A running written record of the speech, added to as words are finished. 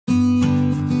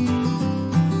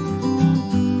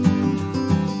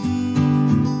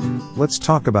let's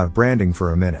talk about branding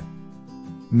for a minute.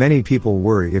 Many people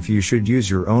worry if you should use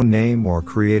your own name or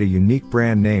create a unique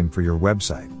brand name for your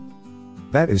website.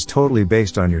 That is totally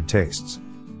based on your tastes.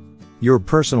 Your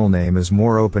personal name is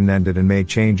more open-ended and may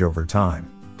change over time.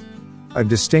 A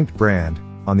distinct brand,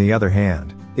 on the other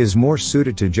hand, is more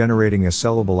suited to generating a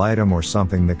sellable item or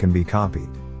something that can be copied.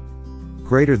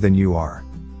 Greater than you are.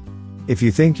 If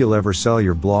you think you'll ever sell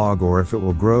your blog or if it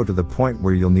will grow to the point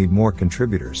where you'll need more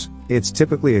contributors, it's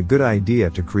typically a good idea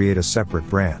to create a separate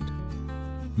brand.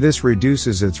 This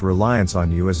reduces its reliance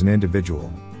on you as an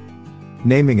individual.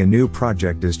 Naming a new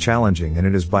project is challenging and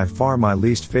it is by far my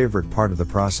least favorite part of the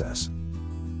process.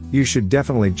 You should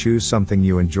definitely choose something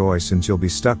you enjoy since you'll be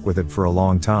stuck with it for a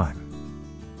long time.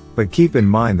 But keep in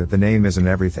mind that the name isn't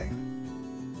everything.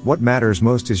 What matters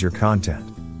most is your content.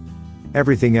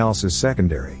 Everything else is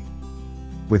secondary.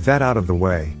 With that out of the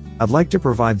way, I'd like to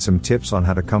provide some tips on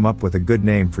how to come up with a good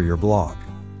name for your blog.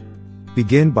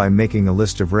 Begin by making a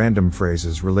list of random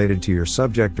phrases related to your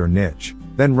subject or niche,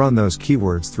 then run those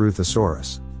keywords through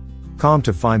Thesaurus. Com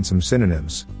to find some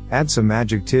synonyms, add some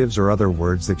adjectives or other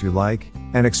words that you like,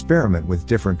 and experiment with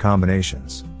different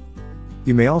combinations.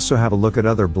 You may also have a look at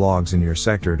other blogs in your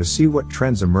sector to see what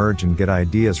trends emerge and get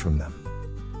ideas from them.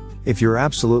 If you're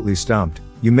absolutely stumped,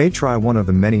 you may try one of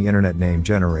the many internet name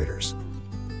generators.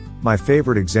 My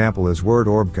favorite example is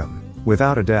WordOrbcom,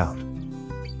 without a doubt.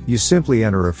 You simply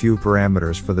enter a few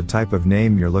parameters for the type of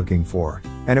name you're looking for,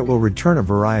 and it will return a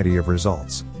variety of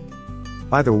results.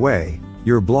 By the way,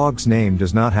 your blog's name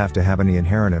does not have to have any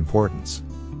inherent importance.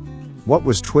 What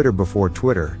was Twitter before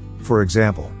Twitter, for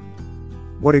example?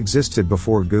 What existed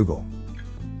before Google?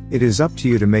 It is up to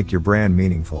you to make your brand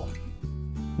meaningful.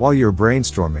 While you're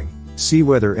brainstorming, see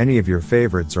whether any of your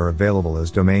favorites are available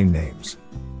as domain names.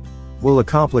 We'll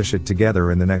accomplish it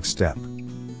together in the next step.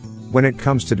 When it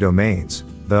comes to domains,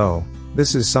 though,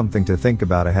 this is something to think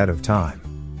about ahead of time.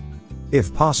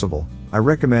 If possible, I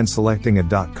recommend selecting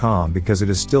a .com because it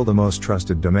is still the most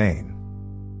trusted domain.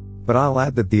 But I'll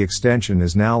add that the extension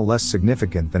is now less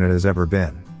significant than it has ever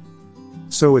been.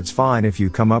 So it's fine if you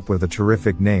come up with a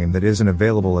terrific name that isn't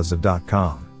available as a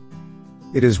 .com.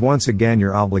 It is once again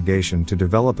your obligation to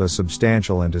develop a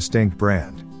substantial and distinct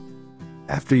brand.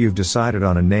 After you've decided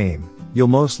on a name, you'll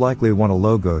most likely want a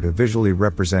logo to visually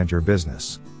represent your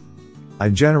business. I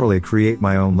generally create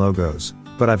my own logos,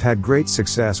 but I've had great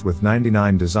success with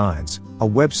 99 Designs, a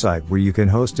website where you can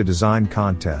host a design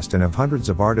contest and have hundreds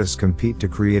of artists compete to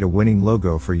create a winning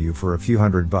logo for you for a few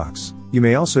 $100. You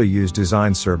may also use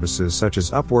design services such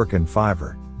as Upwork and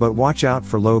Fiverr, but watch out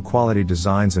for low-quality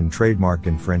designs and trademark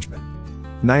infringement.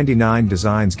 99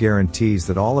 Designs guarantees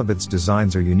that all of its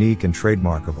designs are unique and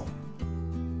trademarkable.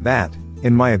 That,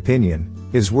 in my opinion,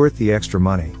 is worth the extra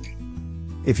money.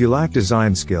 If you lack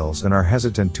design skills and are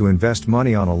hesitant to invest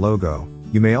money on a logo,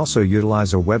 you may also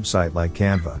utilize a website like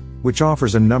Canva, which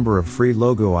offers a number of free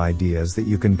logo ideas that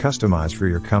you can customize for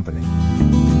your company.